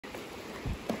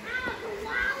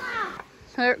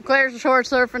Claire's short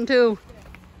surfing too.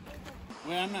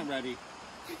 Wait, I'm not ready.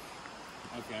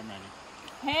 Okay, I'm ready.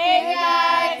 Hey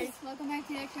guys! Welcome back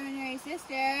to the Extraordinary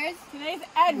Sisters. Today's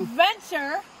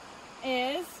adventure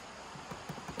is...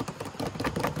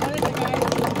 What is it, guys?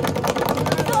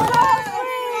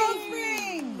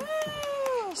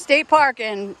 State Park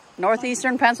in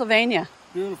northeastern Pennsylvania.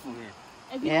 Beautiful here.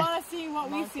 If you want to see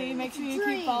what we see, make sure you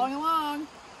keep following along.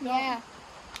 Yeah.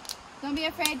 Don't be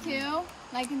afraid to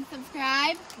like and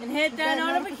subscribe. And hit that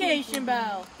notification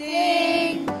bell.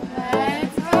 Ding!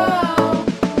 Let's roll!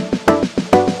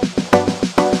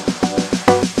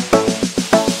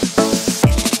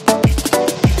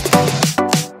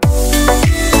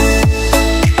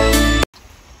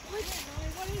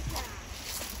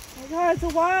 It's a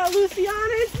wild Luciana.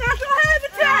 It's natural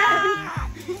habitat.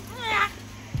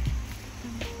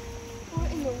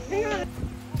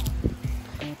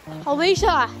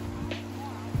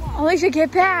 Alicia,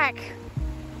 get back.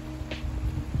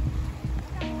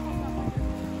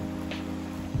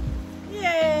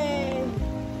 Yay!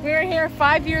 We were here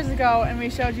 5 years ago and we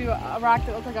showed you a rock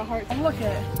that looked like a heart. And look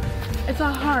at it. It's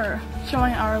a heart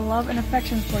showing our love and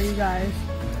affection for you guys.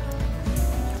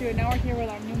 Dude, now we're here with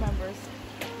our new members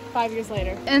 5 years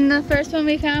later. And the first one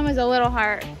we found was a little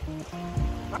heart.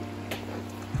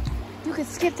 You could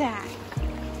skip that.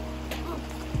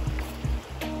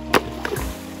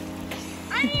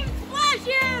 I didn't even splash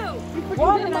you!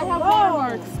 What? And I have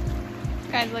watermarks.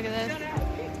 Guys, look at this.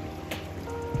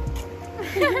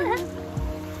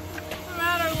 No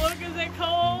matter, look, is it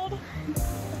cold?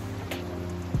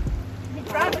 He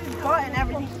grabbed his butt and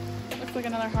everything. Looks like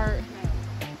another heart.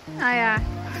 Oh yeah.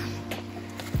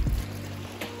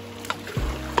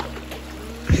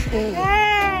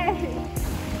 Hey!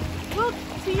 Look,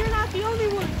 see, you're not the only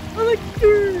one. I'm a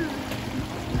deer.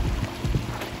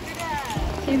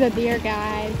 She's a deer,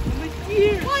 guys. I'm a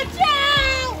deer. Watch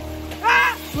out!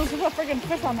 Ah! Look, there's a freaking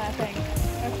fish on that thing.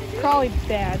 That's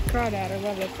crawdad, or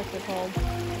whatever the frick they're called.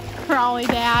 Crawly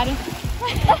dad.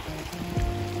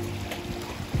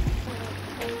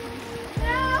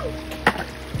 No!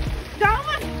 That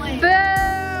was lame. Boo!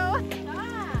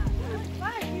 Stop.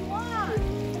 What you want?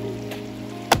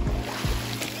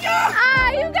 Ah,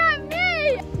 you got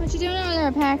me! What you doing over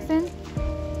there, Paxton?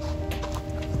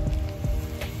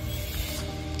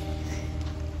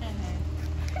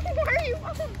 Where are you?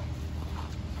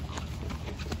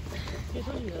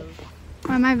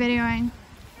 What am I videoing?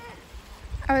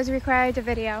 I was required to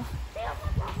video.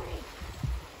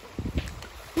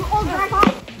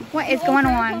 What is going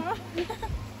on?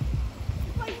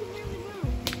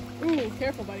 Ooh,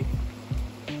 careful, buddy.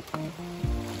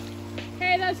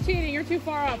 Hey, that's cheating. You're too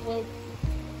far up, Luke.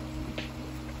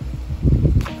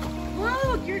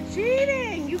 Look, you're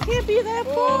cheating. You can't be that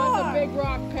Oh, far. that's a big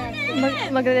rock, Paxton.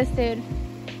 Look at this dude.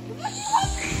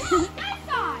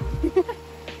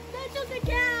 That doesn't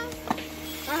count.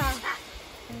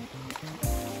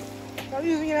 I'm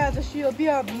using it as a shield. Be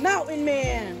a mountain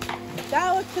man.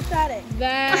 That looks pathetic.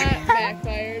 That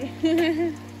backfired.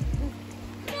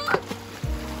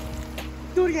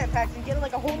 Do it again, Paxton. Get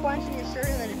like a whole bunch in your shirt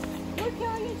and then we're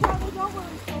killing each other. Don't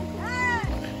worry.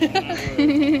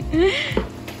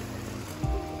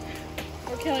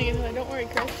 We're killing each other. Don't worry,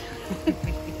 Chris.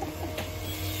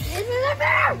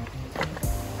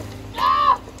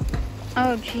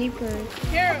 Oh, jeepers.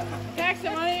 Here,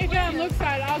 Paxton, why don't you get on Luke's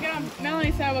side? I'll get on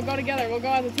Melanie's side. We'll go together. We'll go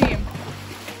as a team.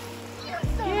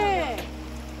 Yeah.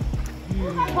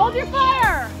 Hold your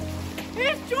fire!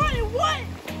 It's Jordan. What?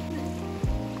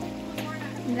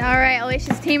 All right,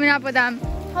 Alicia's teaming up with them.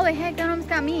 Holy heck, that almost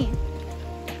got me.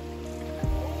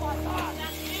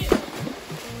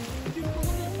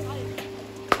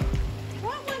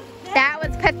 That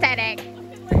was pathetic.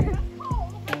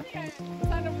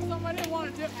 Signed up with somebody who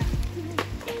wanted to.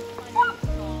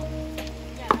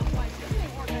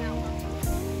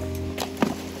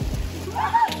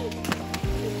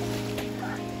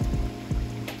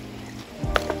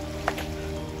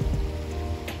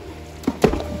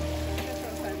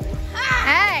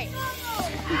 Hey!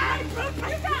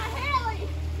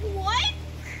 What?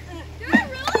 Did I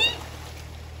really?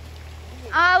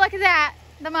 Oh, look at that.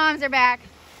 The moms are back.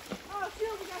 Oh,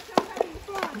 shoot, we got some having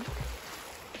fun.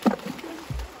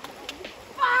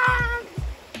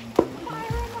 Fire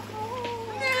in the hole.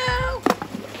 No!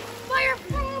 Fire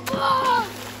from above!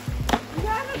 You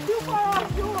guys are too far off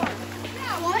shore.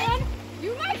 Yeah, what?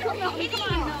 You might be Melanie, come on,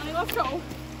 Melanie, let's go.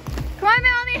 Come on,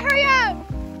 Melanie, hurry up!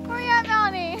 Hurry up,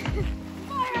 Melanie.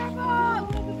 Fire above.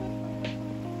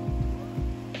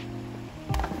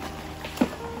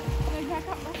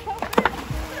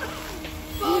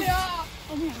 Oh, yeah.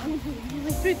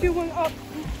 Let's fit you one up.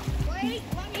 Wait,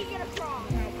 let me get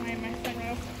across.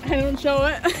 I don't show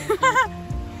it.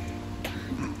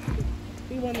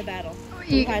 We won the battle.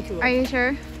 Are you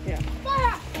sure? Yeah.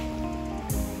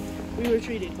 We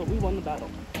retreated, but we won the battle.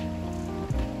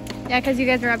 Yeah, because you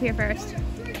guys were up here first.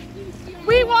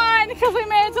 We won because we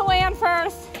made it to land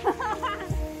first.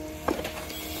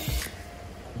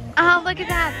 Oh, look at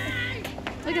that.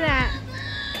 Look at that.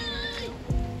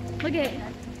 Look at it.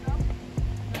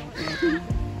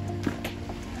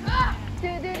 Do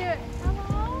it.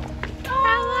 Hello?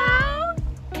 Hello?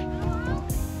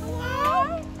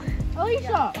 Hello?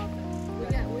 Alicia.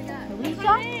 Alicia?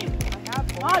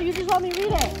 Wow, you just let me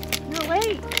read it. You're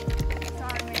late.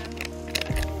 Sorry, man.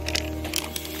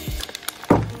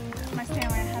 My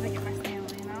Stanley, I had to get my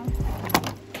Stanley, you know?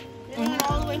 You went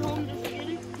all the way home just to get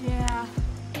it? Yeah.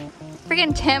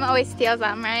 Freaking Tim always steals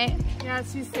them, right? Yeah,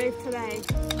 she's safe today.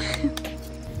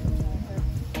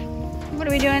 What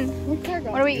are we doing?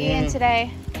 What are we eating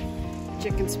today?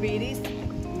 Chicken Speedies,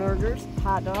 burgers,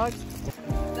 hot dogs.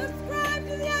 Subscribe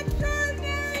to the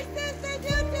Extraordinary Sisters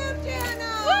YouTube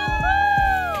channel!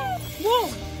 Whoa!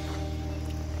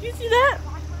 You see that?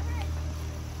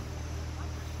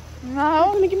 I'm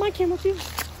No. gonna get my camera too. It's a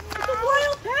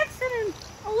wild Paxton and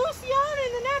a Luciana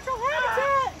in the natural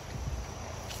habitat.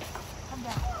 Come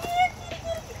down.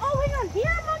 Oh, hang on.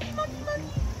 Here, monkey.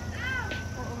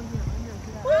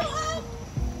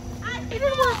 It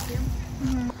didn't work.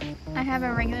 I have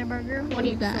a regular burger. What do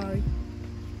you got?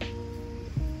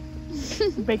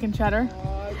 Bacon cheddar.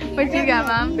 What do you got,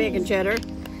 Mom? Bacon cheddar.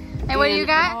 Hey, what do you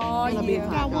got? And a beef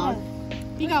hot dog.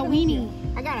 You got weenie.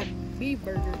 I got a beef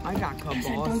burger. I got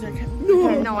kielbasa.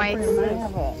 Nice.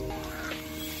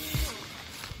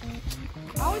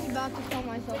 I was about to tell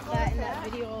myself that in that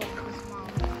video of his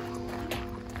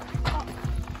mom.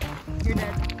 You're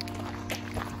dead.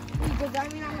 Does that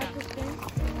mean I have to spin?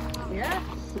 Yeah.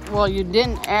 Well, you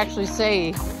didn't actually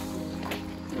say,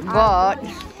 but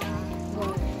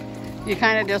you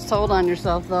kind of just told on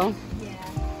yourself, though.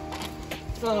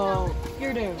 So,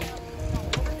 you're doomed.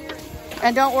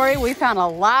 And don't worry, we found a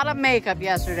lot of makeup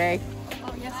yesterday.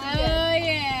 Oh,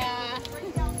 yeah.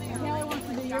 Kelly wants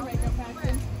to do your makeup,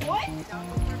 Paxton.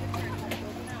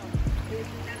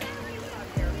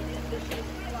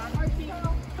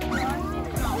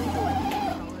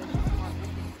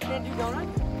 Did you donut?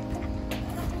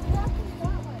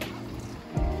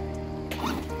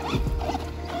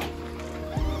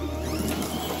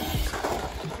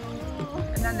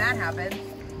 And then that happened.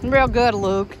 Real good,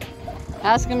 Luke.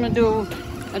 Ask him to do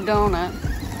a donut.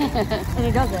 And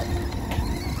he does it.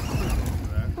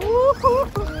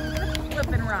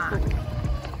 Flipping rock.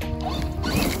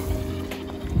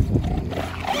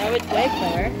 Yeah, it's way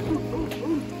clear.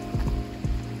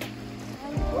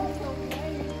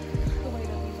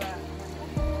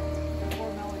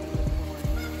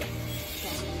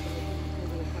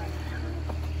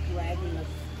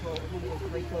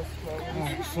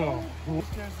 So,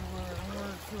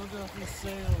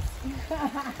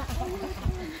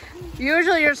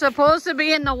 Usually you're supposed to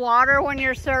be in the water when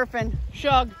you're surfing.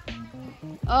 Shug.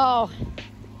 Oh.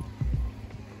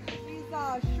 He's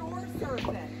shore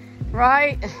surfing.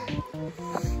 Right.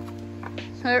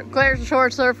 Claire's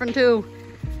short surfing too.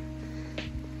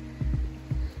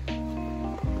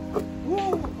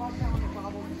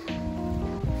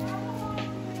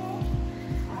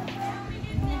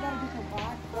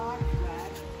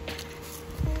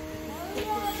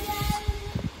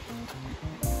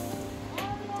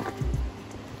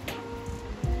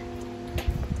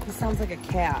 He sounds like a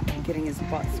cat getting his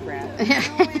butt scratched.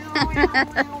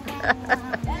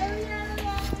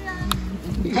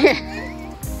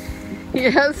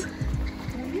 Yes.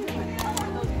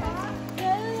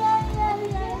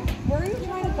 Where are you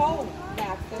trying to go,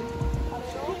 Paxton?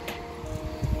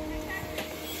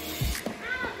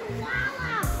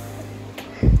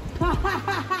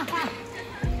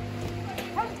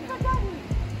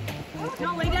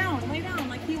 No, lay down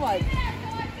like he was.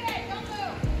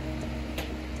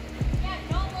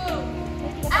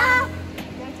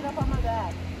 Can't get up on my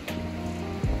back.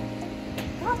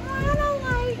 Come on,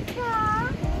 Alicia.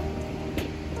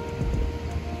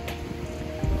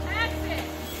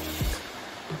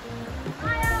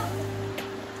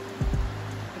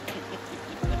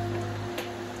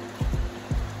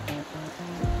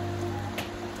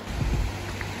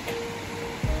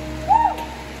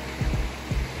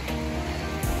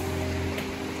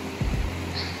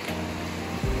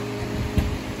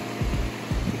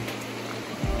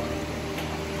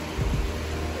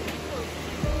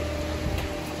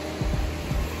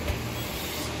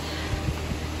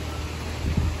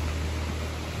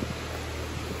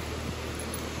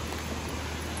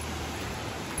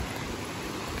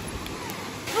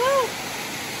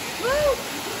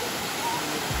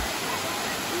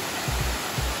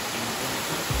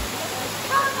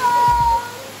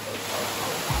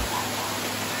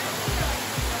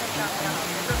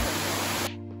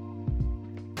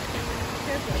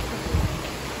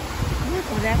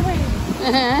 way.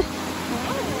 Uh-huh.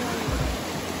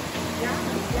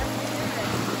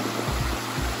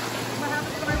 What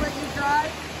happens when I let you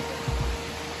drive?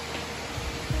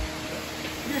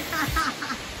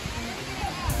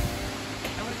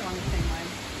 I was on the same line.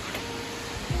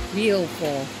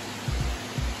 Beautiful.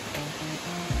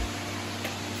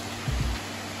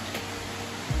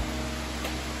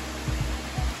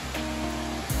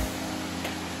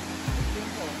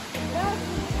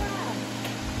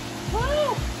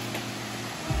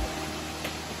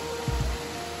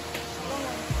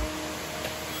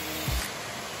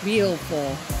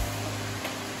 Beautiful.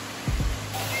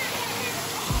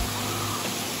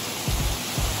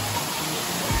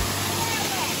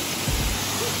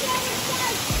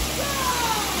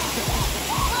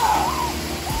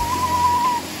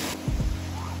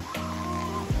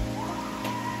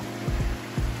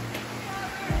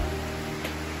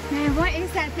 Man, what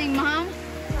is that thing, Mom?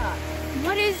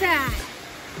 What is that?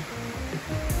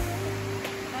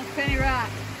 That's Penny Rock.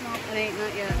 No, it ain't,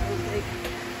 not yet. I don't think.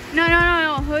 No, no, no,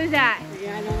 no. Who's that?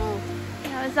 Yeah, I don't know.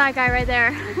 That was that guy right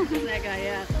there. That guy,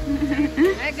 yeah.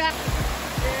 That guy.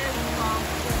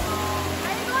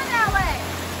 Are you going that way?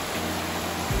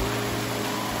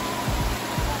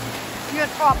 Get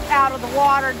up out of the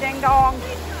water, ding dong.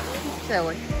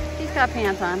 Silly. He's got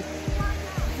pants on.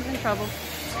 He's in trouble.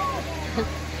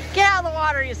 Get out of the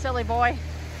water, you silly boy.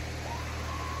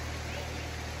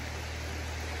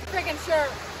 Freaking shirt.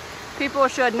 People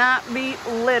should not be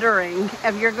littering.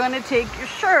 If you're going to take your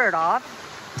shirt off,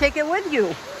 take it with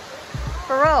you.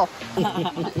 For real.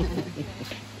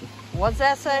 What's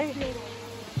that say?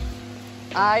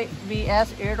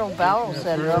 IBS irritable bowel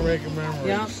syndrome. Forever making memories.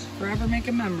 Yep, forever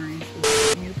making memories.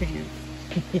 In your pants.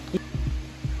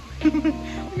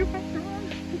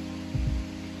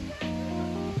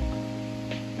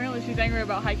 Apparently she's angry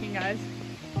about hiking, guys.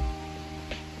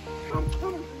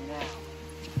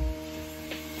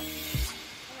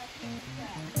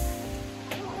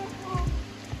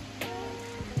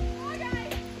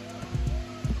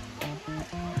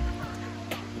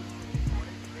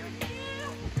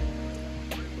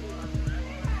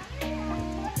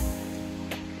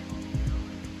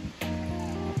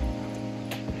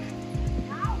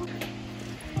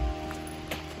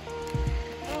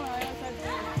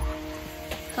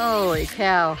 Holy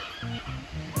cow.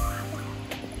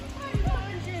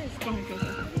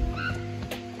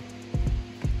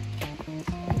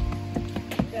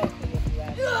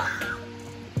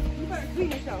 You better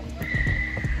clean yourself.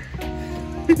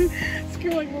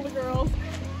 Screw like little girls.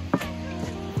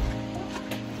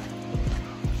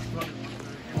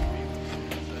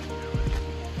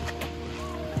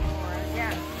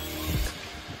 Yeah.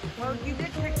 Well, you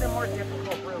did pick the more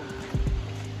difficult route.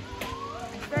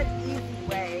 It's that easy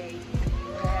way.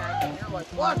 And you're like,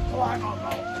 let's climb a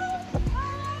mountain.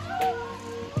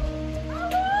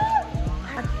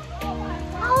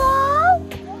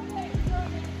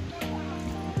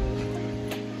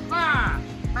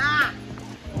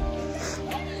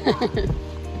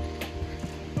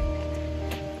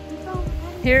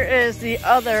 Here is the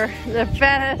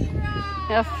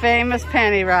famous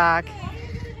Penny Rock.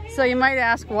 So you might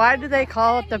ask, why do they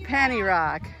call it the Penny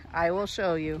Rock? I will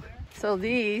show you. So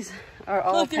these are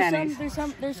all pennies. There's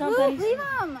some Leave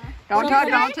them.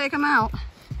 Don't take them out.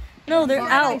 No, they're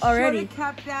out I already. should have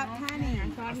kept that penny.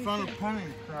 I found a penny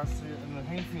across in the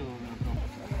hayfield.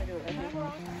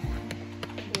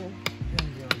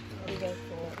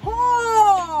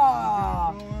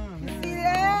 Oh! See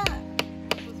that?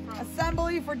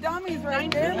 Assembly for dummies right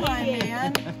there, my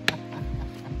man.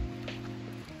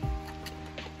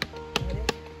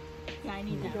 Yeah, I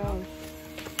need that.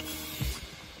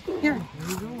 Here,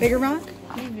 bigger rock.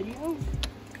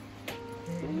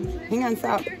 Hang on,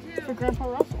 stop. For Grandpa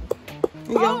Russell.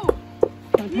 Here you go.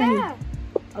 Yeah.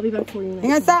 I'll be back for you.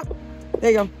 Hang on, stop.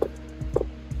 There you go.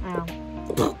 Ow. Are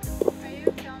you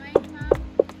filming, Mom?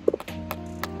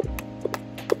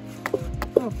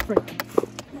 Oh, frick.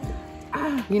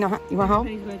 You know how, you want help?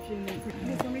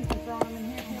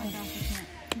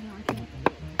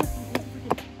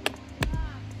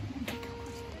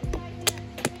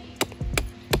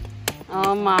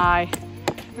 Oh my.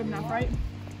 Good enough, right?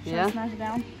 Should Yeah. I smash it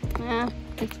down? Yeah,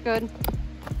 it's good.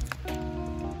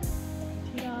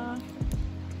 Ta-da.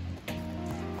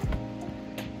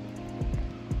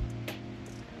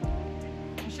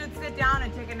 You should sit down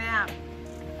and take a nap.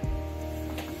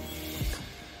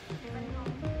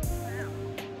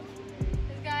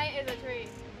 This guy is a tree.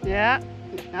 Yeah.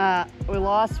 We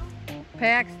lost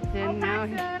Paxton. Now,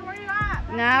 Paxton, where you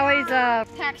at? now he's a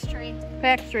Tax tree.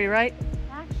 Pax tree, right?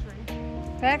 Tax tree.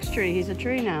 Pax tree. He's a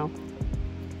tree now.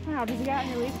 Wow, does he got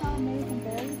any leaves on him? Maybe some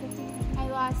berries or something? I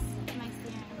lost my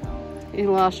steering wheel.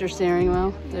 You lost your steering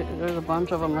wheel? There's a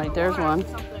bunch of them right there's one.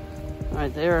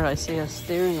 Right there, I see a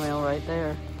steering wheel right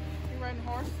there. You riding a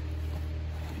horse?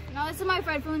 No, this is my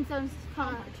Fred Flintstone's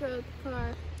car. Ow.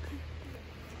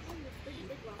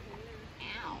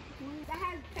 That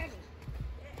has pennies.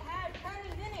 It has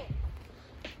pennies in it.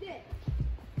 Yes.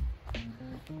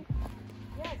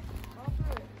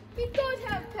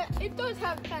 It does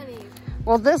have pennies.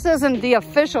 Well, this isn't the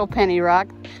official Penny Rock.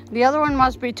 The other one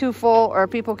must be too full or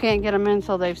people can't get them in,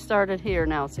 so they've started here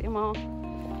now. See them all?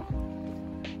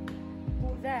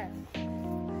 Who's that?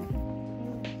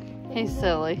 Hey,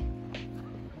 silly.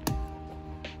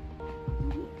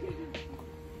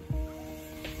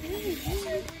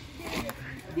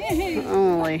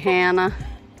 Holy Hannah.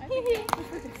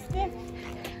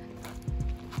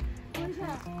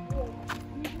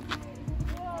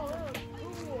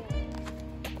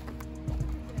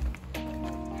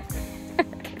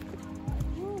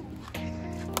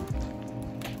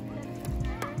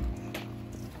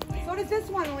 So does this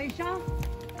one, Alicia.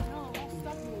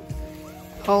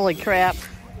 Holy crap.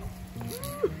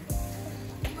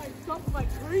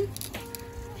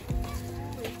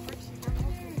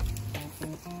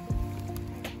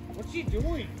 What's she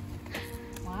doing?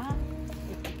 What?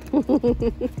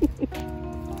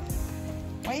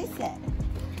 What is that?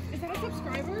 Is that a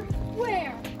subscriber?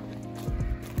 Where?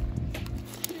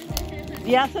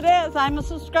 Yes, it is. I'm a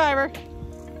subscriber.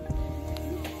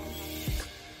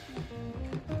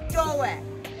 Go it.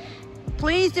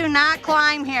 Please do not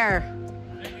climb here.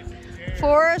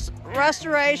 Forest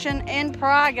restoration in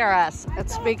progress.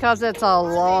 It's because it's a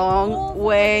long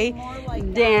way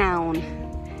down.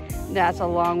 That's a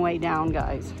long way down,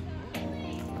 guys.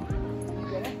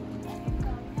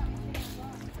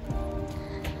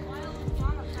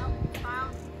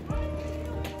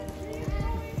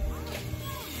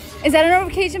 Is that a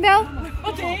notification bell?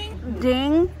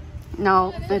 Ding.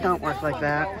 No, they don't work like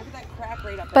that.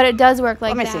 But it does work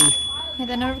like Let me that. see. Hit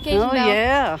the notification Oh, bell.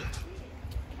 yeah.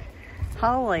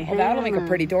 Holy Oh, that'll make a Hannah.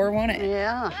 pretty door, won't it?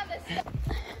 Yeah.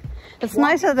 It's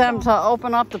nice of them to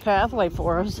open up the pathway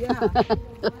for us. Yeah.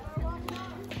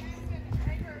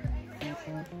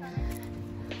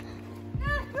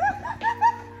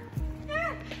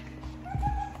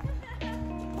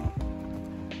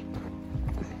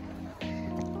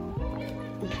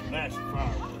 That's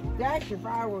fine. That's your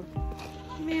fireworks.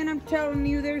 Man, I'm telling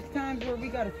you, there's times where we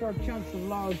gotta throw chunks of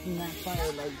logs in that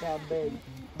fire like that big.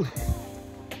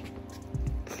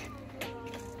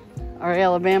 Our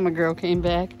Alabama girl came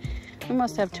back. We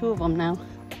must have 2 of them now.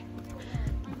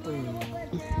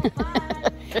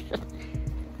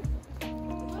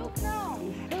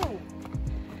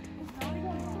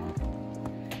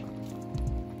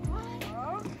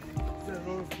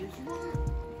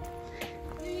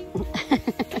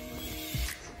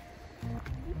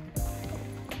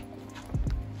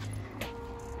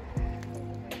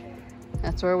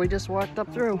 That's where we just walked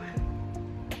up through.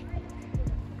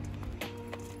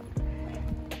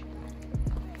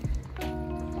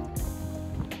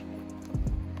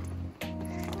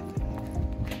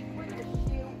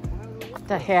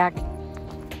 The heck?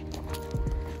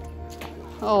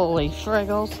 Holy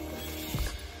friggles.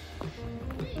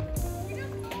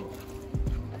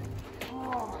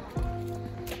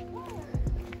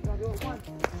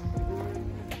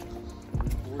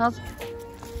 How's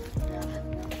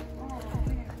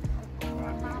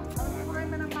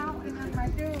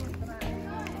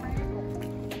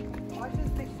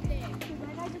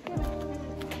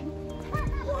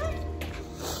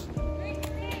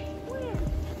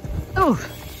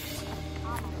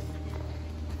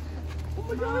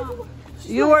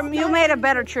you made a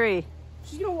better tree.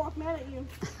 She's gonna walk mad at you.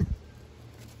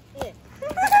 I'm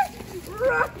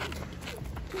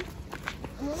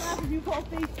gonna laugh if you fall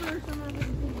face first.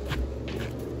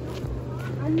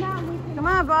 I'm not leaving. Come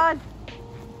on, bud.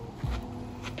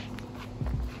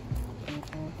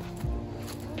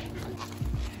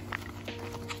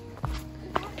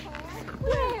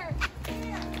 Where?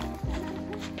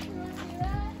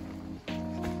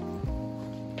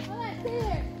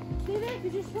 Stay there,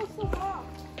 because you're supposed to walk.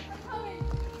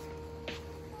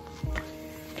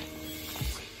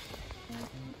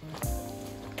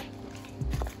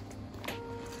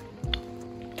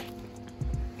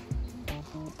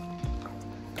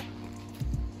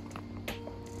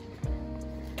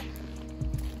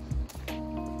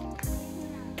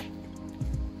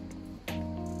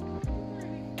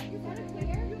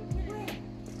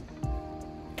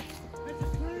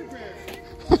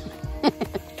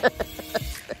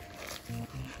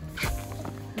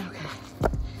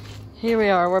 Here we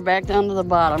are. We're back down to the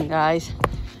bottom, guys.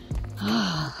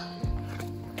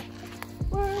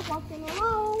 We're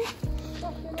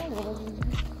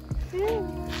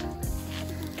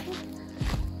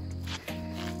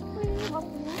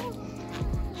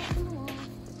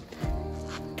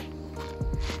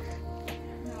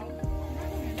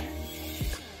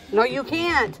No, you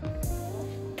can't.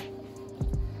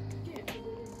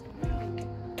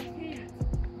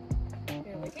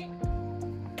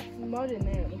 Mud in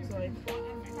there, it looks like.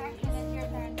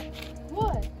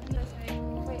 What?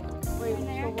 Wait,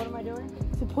 so what am I doing?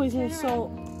 It's a poisonous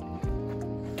salt.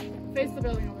 Face the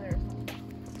building over there.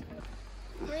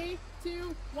 3,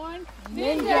 2, 1,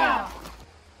 ninja! Nice.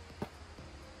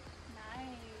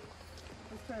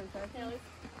 Let's try it, okay?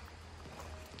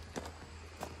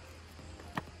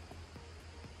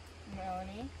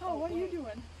 Melanie. Oh, what are you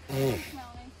doing? Melanie's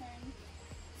turn.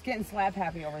 It's getting slap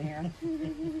happy over here.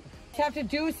 You have to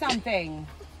do something.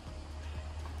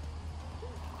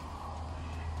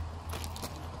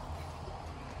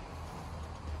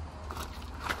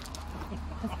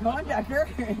 Come on, Decker.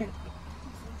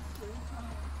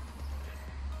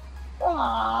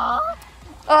 Aww.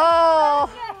 Oh,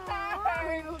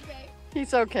 Okay.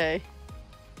 he's okay.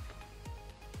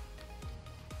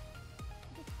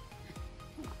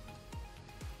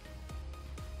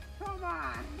 Come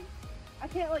on. I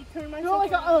can't like turn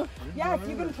myself around. Yes,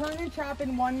 you can turn and chop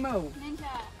in one move.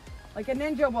 Ninja. Like a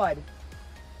ninja would.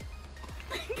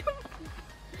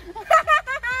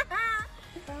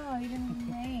 Oh, you didn't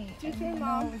wait. It's your turn,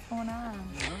 Mom. What's going on?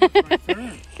 My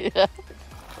turn. Yeah.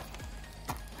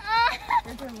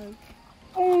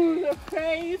 Oh, the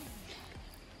face.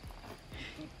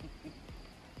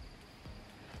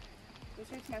 This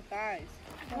hurts my thighs.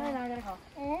 Alright, now I gotta go.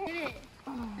 Did it.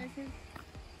 This is.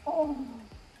 Oh.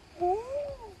 Wait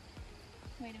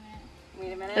a minute.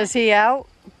 Wait a minute. Is he out?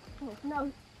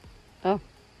 No. Oh.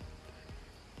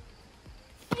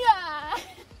 Yeah.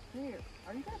 Here,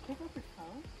 are you gonna pick up your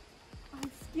toe? I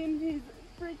skinned his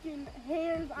freaking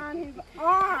hairs on his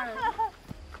arm.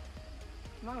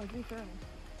 Mom, it's your turn.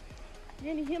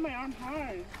 You're gonna hit my arm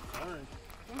hard. Sorry.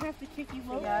 I'm gonna have to kick you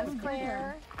low. Yes,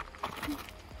 Claire.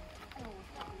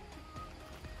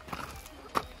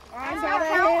 I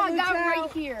I got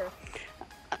right here.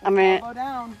 I mean, Elbow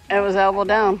down. it was elbow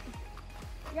down.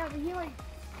 Yeah, but he like.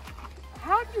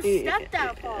 How'd you step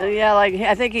that far? Yeah, like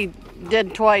I think he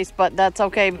did twice, but that's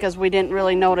okay because we didn't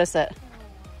really notice it.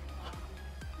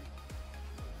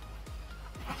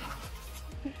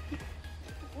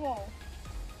 Whoa.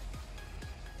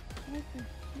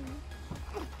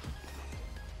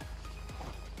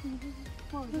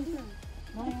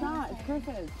 No, it's not. It's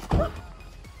Chris's.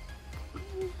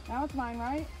 Now it's mine,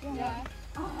 right? Yeah.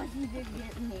 Oh, he did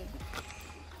get me.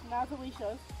 Now it's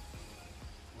Alicia's.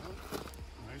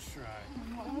 Nice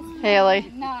try.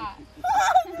 Haley, Nah.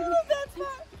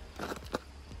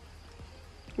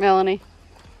 Melanie.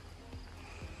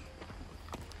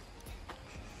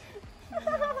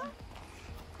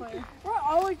 We're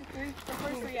always the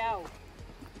first three out.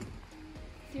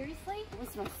 Seriously? It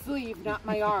was my sleeve, not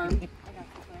my arm.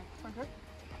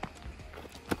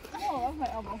 Oh, that's my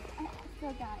elbow.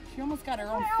 Still got it. She almost got her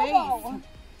own elbow.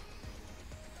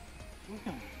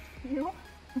 face. You?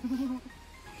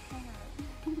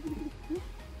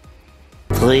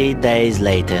 3 days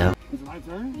later. Is it my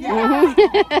turn?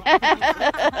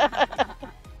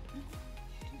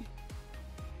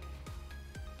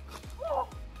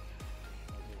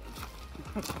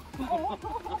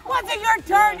 Was it your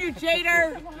turn, you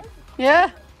cheater?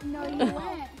 Yeah. No, you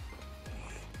went.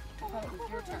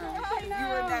 You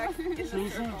were next. So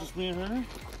who's turn? Just me and her?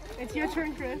 It's your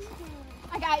turn, Chris.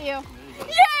 I got you.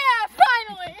 Yeah,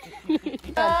 finally!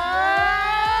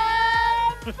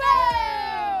 Boom!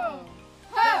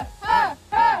 Ha, ha,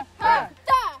 ha, ha.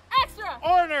 Da, extra!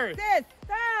 Order! This,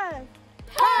 that.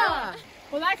 Ha!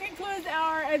 Well, that concludes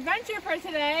our adventure for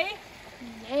today.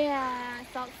 Yeah,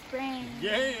 Salt Springs.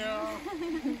 Yeah!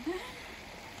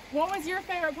 What was your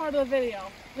favorite part of the video?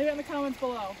 Leave it in the comments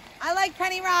below. I like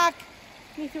Penny Rock.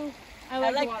 Me too. I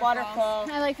the like waterfalls.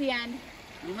 waterfall. I like the end.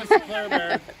 You missed the Claire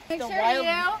Bear. Make The sure wild-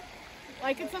 you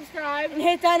Like and subscribe. And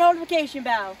hit that notification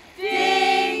bell.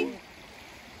 Ding!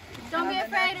 don't be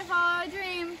afraid to follow a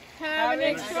dream. Have an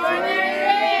extraordinary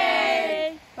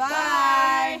day.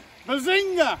 Bye.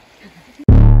 Bazinga!